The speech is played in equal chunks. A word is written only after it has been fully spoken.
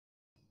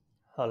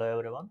Hello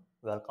everyone,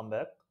 welcome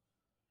back.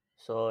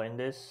 So in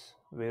this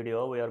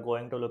video we are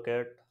going to look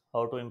at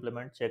how to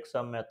implement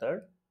checksum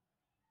method.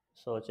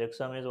 So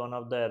checksum is one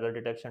of the error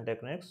detection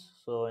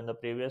techniques. So in the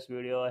previous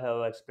video I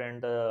have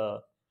explained the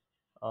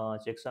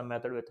checksum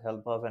method with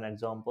help of an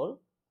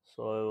example.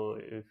 So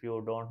if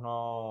you don't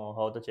know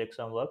how the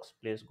checksum works,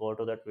 please go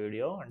to that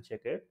video and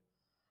check it.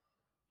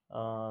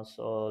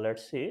 So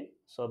let's see.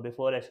 So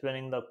before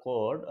explaining the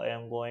code, I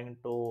am going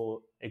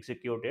to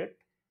execute it.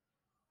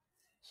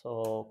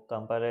 So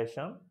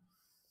compilation,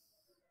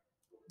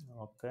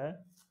 okay.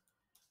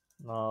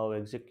 Now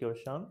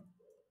execution,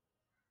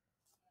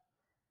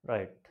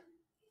 right.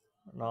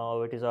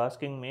 Now it is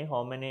asking me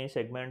how many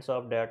segments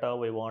of data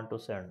we want to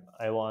send.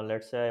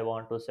 Let's say I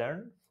want to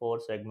send 4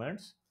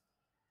 segments,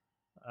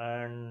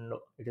 and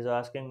it is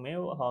asking me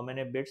how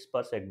many bits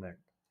per segment.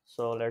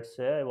 So let's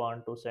say I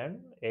want to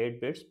send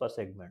 8 bits per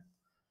segment.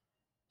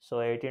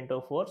 So 8 into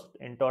 4,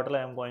 in total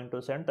I am going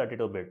to send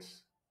 32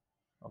 bits.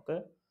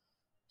 Okay.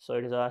 So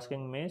it is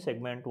asking me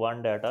segment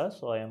 1 data.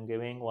 So I am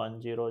giving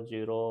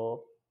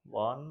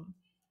 1001,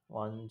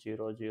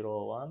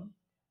 1001,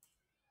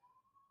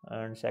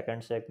 and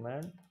second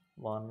segment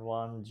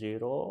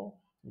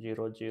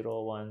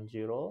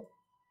 1100010,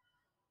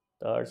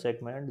 third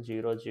segment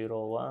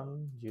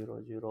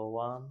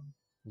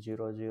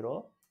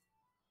 001001000,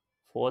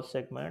 fourth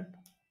segment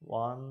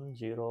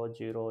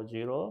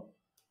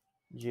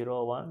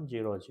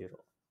 10000100.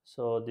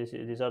 So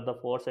these are the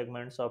 4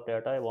 segments of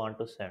data I want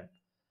to send.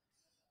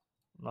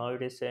 Now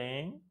it is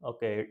saying,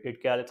 okay,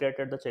 it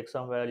calculated the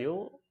checksum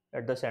value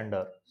at the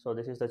sender. So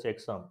this is the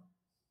checksum.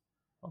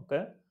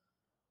 Okay.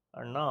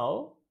 And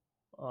now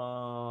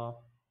uh,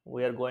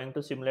 we are going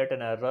to simulate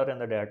an error in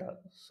the data.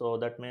 So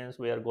that means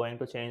we are going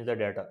to change the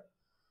data.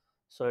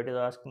 So it is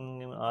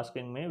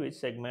asking me which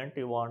segment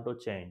you want to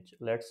change.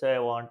 Let's say I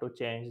want to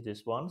change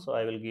this one, so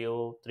I will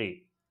give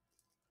 3.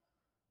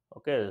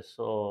 Okay,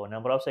 so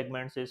number of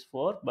segments is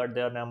 4, but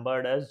they are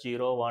numbered as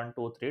 0, 1,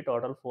 2, 3,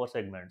 total 4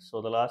 segments.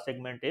 So the last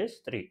segment is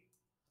 3.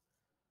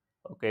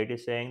 Okay, it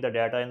is saying the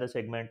data in the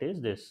segment is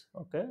this.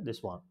 Okay,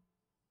 this one.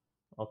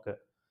 Okay.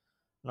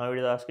 Now it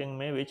is asking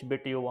me which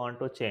bit you want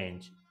to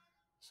change.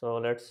 So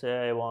let's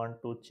say I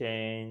want to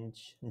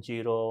change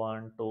 0,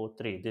 1, 2,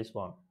 3, this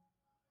one.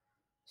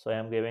 So I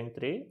am giving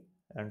 3,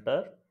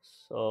 enter.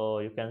 So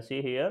you can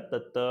see here the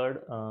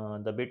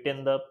the bit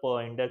in the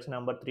index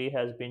number 3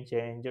 has been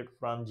changed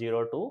from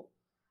 0 to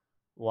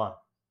 1.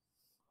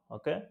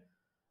 Okay.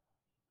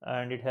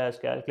 And it has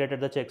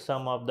calculated the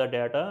checksum of the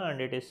data,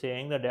 and it is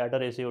saying the data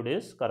received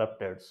is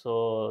corrupted.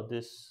 So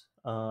this,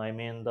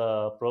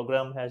 the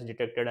program has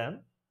detected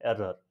an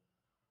error.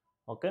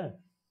 Okay.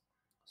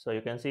 So you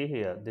can see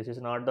here, this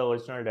is not the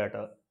original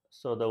data.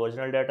 So the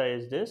original data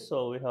is this.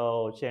 So we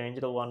have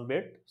changed the 1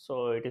 bit.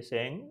 So it is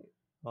saying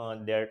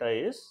data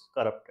is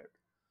corrupted.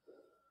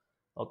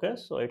 Okay,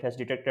 so it has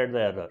detected the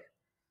error.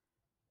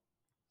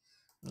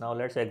 Now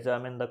let's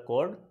examine the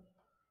code.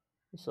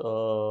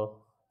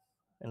 So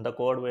in the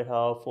code we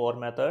have 4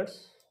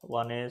 methods.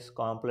 One is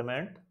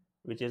complement,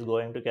 which is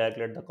going to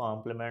calculate the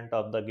complement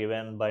of the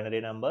given binary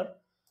number.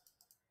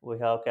 We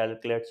have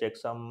calculate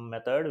checksum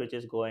method, which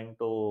is going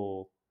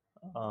to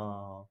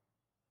uh,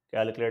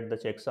 calculate the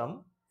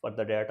checksum for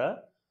the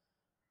data,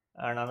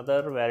 and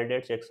another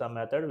validate checksum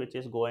method, which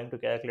is going to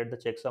calculate the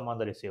checksum on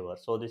the receiver.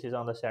 So this is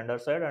on the sender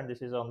side and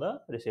this is on the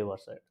receiver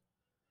side.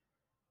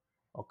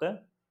 Okay.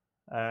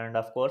 And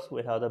of course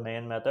we have the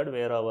main method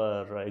where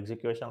our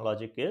execution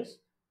logic is.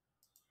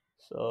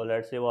 So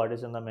let's see what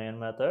is in the main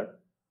method.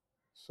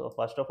 So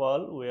first of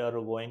all we are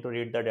going to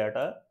read the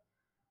data,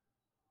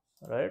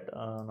 right?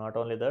 Not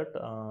only that,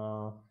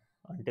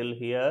 until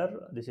here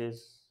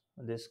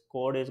this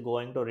code is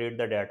going to read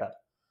the data.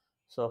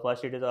 So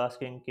first it is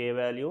asking k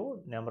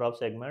value, number of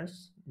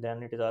segments,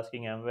 then it is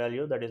asking m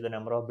value, that is the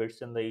number of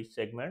bits in the each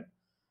segment,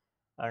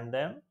 and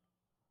then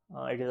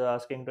it is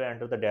asking to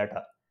enter the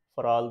data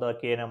for all the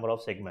k number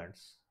of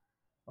segments.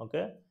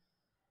 Okay.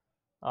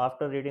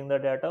 After reading the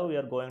data, we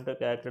are going to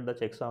calculate the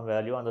checksum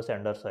value on the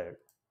sender side.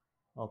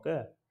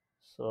 Okay.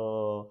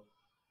 So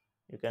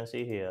you can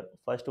see here,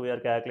 first we are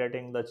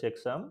calculating the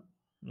checksum.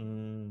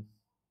 Mm,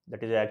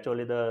 that is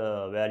actually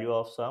the value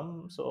of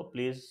sum. So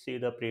please see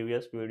the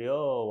previous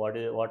video. What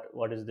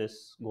is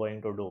this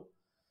going to do?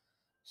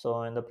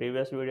 So in the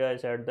previous video, I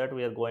said that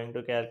we are going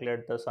to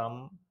calculate the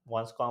sum,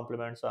 one's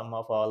complement sum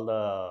of all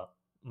the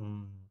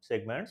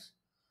segments,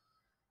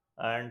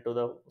 and to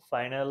the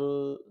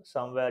final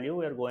sum value,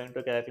 we are going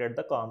to calculate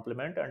the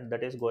complement, and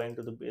that is going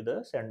to be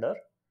the sender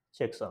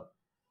checksum.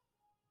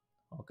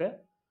 Okay.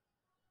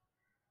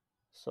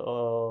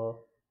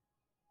 So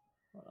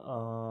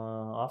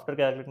after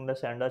calculating the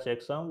sender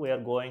checksum, we are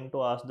going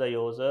to ask the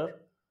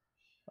user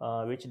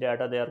which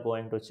data they are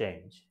going to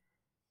change.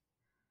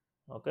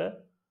 Okay.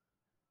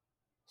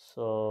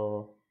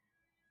 So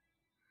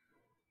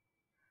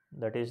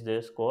that is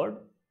this code.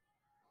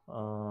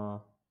 Uh,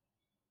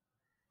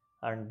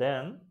 and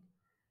then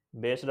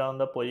based on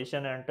the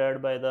position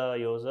entered by the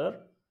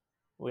user,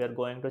 we are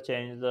going to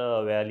change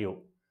the value.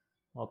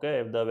 Okay,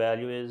 if the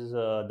value is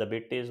the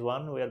bit is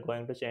 1, we are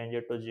going to change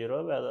it to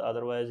 0.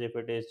 Otherwise, if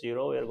it is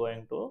 0, we are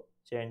going to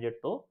change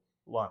it to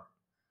 1.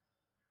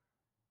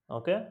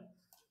 Okay,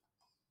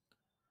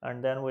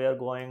 and then we are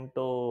going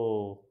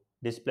to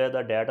display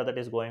the data that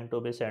is going to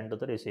be sent to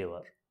the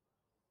receiver.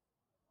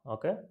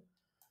 Okay,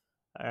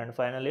 and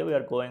finally we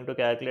are going to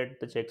calculate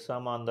the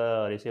checksum on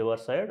the receiver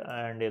side,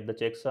 and if the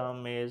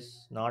checksum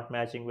is not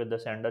matching with the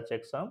sender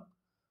checksum,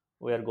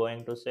 we are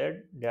going to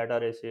set data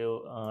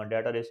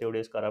received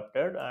is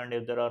corrupted, and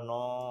if there are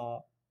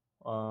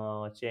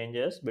no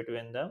changes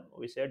between them,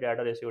 we say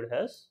data received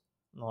has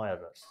no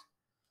errors.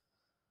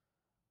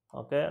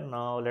 Okay,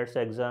 now let's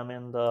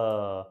examine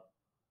the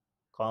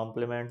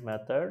complement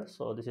method.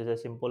 So this is a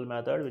simple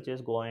method which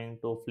is going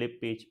to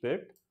flip each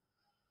bit.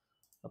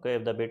 Okay,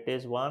 if the bit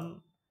is 1,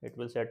 it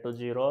will set to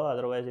 0,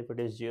 otherwise if it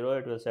is 0,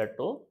 it will set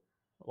to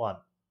 1.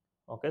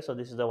 Okay, so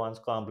this is the ones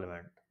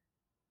complement,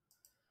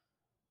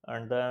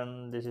 and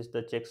then this is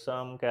the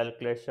checksum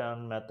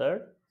calculation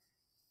method.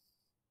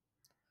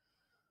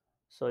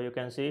 So you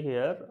can see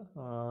here,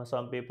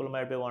 some people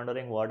might be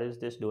wondering what is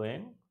this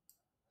doing.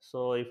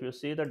 So if you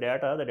see the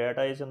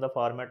data is in the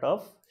format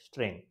of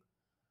string.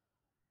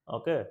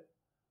 Okay,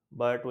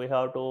 but we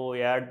have to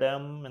add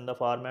them in the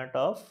format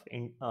of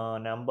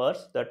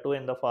numbers, that too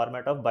in the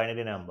format of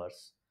binary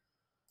numbers.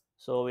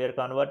 So we are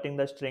converting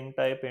the string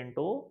type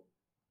into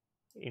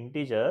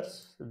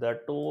integers,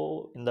 that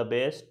too in the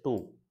base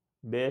 2.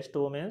 Base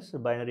 2 means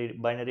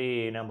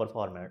binary number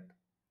format.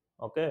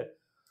 Okay,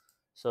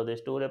 so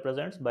this 2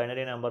 represents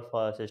binary number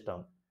for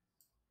system,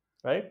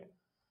 right?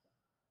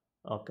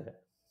 Okay,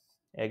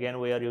 again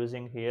we are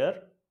using here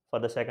for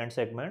the second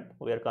segment,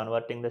 we are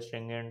converting the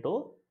string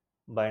into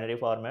binary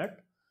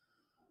format,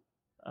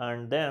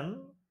 and then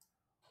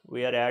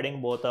we are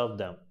adding both of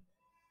them.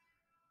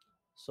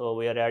 So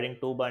we are adding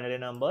two binary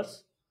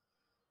numbers,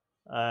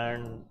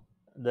 and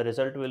the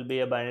result will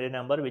be a binary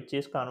number which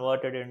is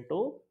converted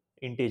into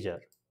integer.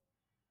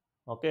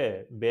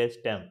 Okay, base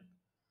 10.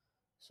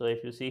 So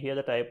if you see here,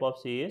 the type of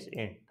C is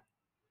int.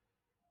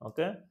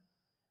 Okay,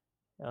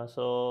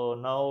 so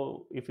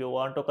now if you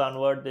want to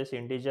convert this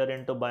integer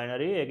into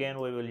binary, again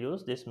we will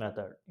use this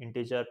method,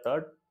 integer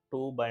dot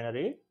to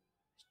binary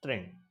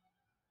string.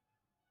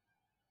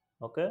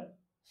 Okay,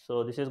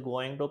 so this is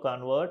going to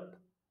convert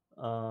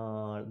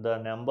the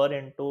number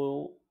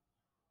into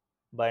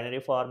binary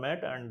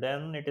format, and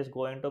then it is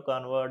going to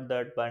convert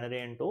that binary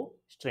into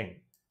string.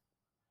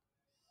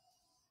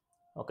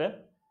 Okay,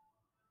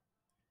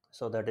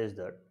 so that is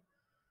that.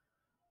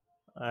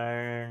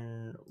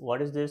 And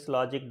what is this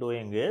logic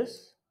doing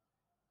is,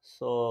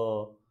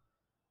 so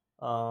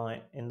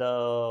in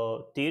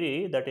the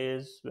theory, that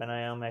is when I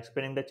am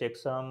explaining the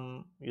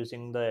checksum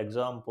using the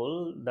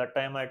example, that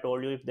time I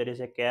told you if there is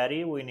a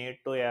carry, we need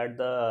to add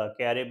the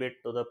carry bit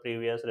to the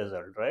previous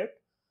result, right?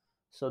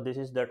 So this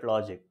is that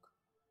logic.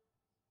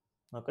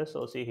 Okay,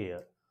 so see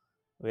here,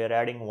 we are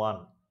adding 1.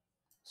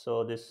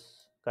 So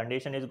this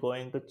condition is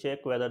going to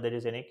check whether there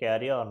is any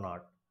carry or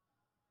not.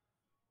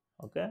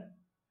 Okay,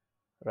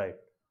 right.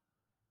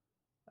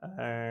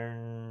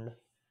 And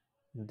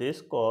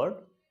this code,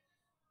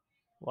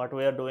 what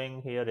we are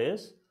doing here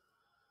is,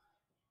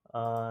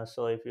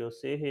 so if you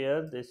see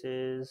here,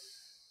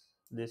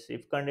 this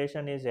if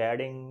condition is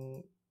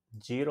adding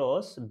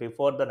zeros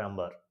before the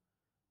number,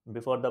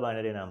 before the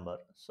binary number.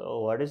 So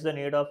what is the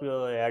need of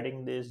you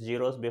adding these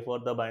zeros before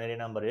the binary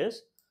number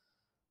is,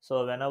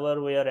 so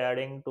whenever we are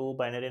adding two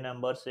binary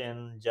numbers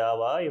in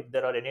Java, if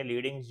there are any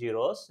leading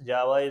zeros,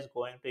 Java is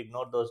going to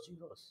ignore those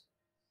zeros.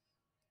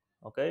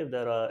 Okay,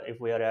 if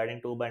we are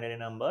adding two binary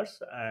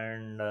numbers,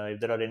 and if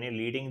there are any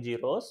leading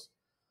zeros,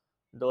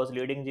 those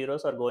leading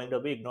zeros are going to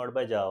be ignored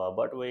by Java,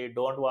 but we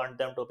don't want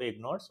them to be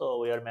ignored, so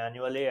we are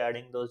manually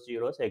adding those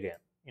zeros again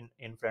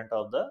in front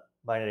of the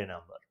binary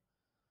number.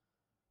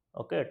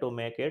 Okay, to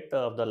make it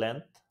of the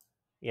length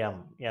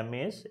m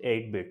is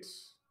 8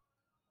 bits.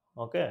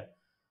 Okay,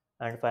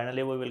 and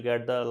finally we will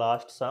get the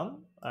last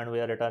sum, and we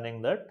are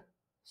returning that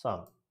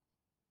sum,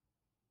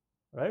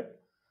 right?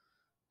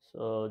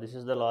 So this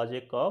is the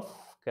logic of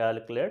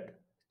calculate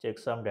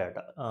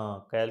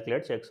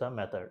calculate checksum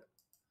method.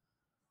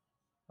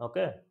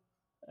 Okay,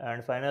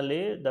 and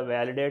finally the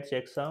validate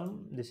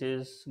checksum, this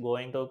is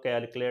going to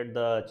calculate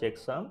the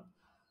checksum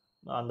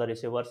on the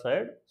receiver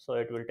side. So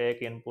it will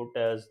take input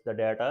as the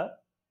data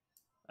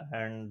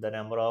and the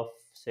number of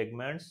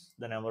segments,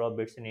 the number of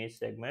bits in each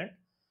segment,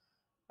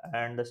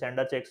 and the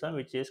sender checksum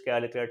which is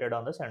calculated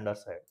on the sender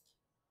side.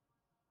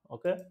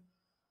 Okay,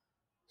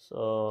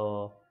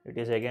 so it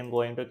is again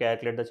going to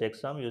calculate the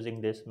checksum using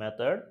this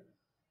method,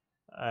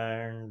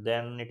 and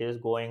then it is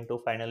going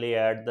to finally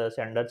add the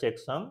sender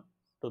checksum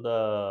to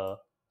the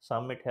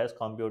sum it has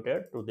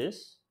computed to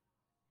this.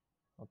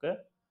 Okay,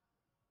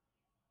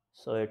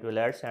 so it will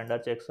add sender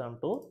checksum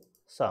to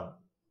sum,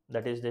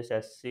 that is this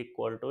s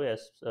equal to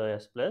s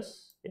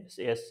plus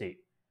sc,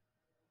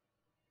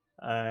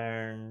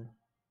 and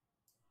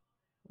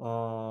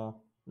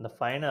the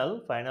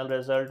final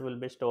result will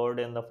be stored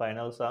in the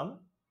final sum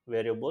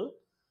variable,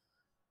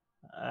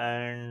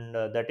 and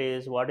that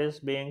is what is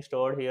being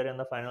stored here in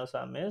the final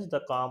sum is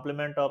the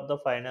complement of the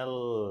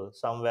final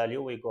sum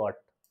value we got,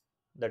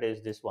 that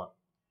is this one.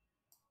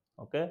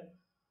 Okay,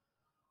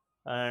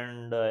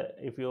 and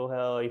if you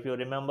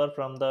remember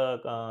from the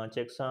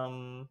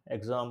checksum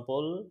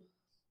example,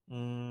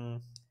 in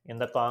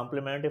the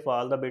complement, if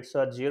all the bits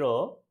are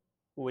 0,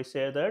 we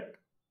say that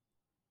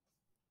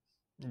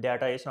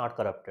data is not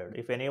corrupted.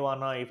 If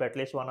if at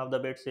least one of the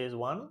bits is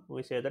 1,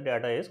 we say the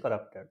data is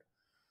corrupted.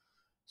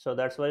 So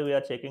that's why we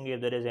are checking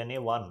if there is any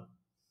 1,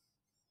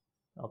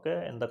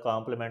 okay, in the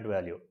complement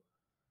value.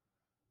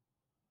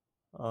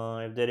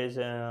 If there is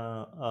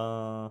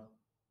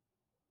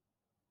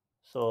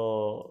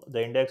so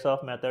the index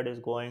of method is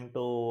going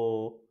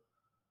to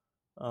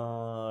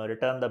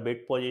return the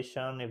bit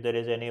position if there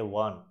is any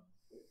 1.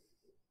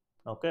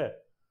 Okay,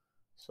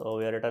 so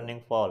we are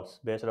returning false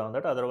based on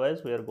that,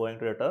 otherwise we are going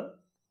to return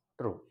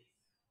true.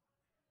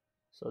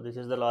 So this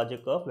is the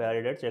logic of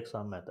validate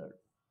checksum method.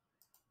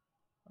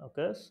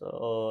 Okay,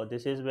 so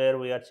this is where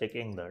we are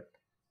checking that,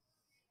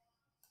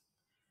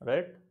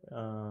 right?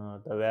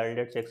 The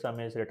validate checksum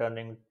is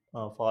returning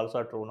false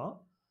or true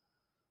now.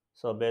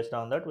 So based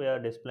on that, we are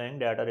displaying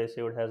data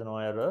received has no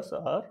errors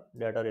or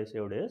data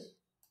received is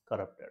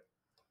corrupted.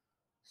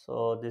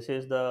 So this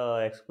is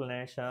the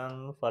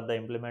explanation for the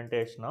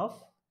implementation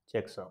of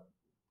checksum.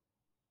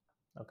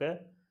 Okay,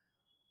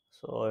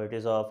 so it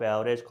is of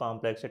average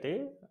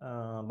complexity,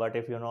 but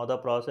if you know the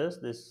process,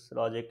 this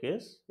logic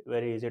is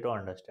very easy to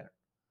understand.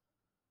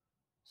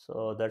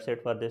 So that's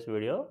it for this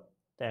video.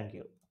 Thank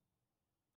you.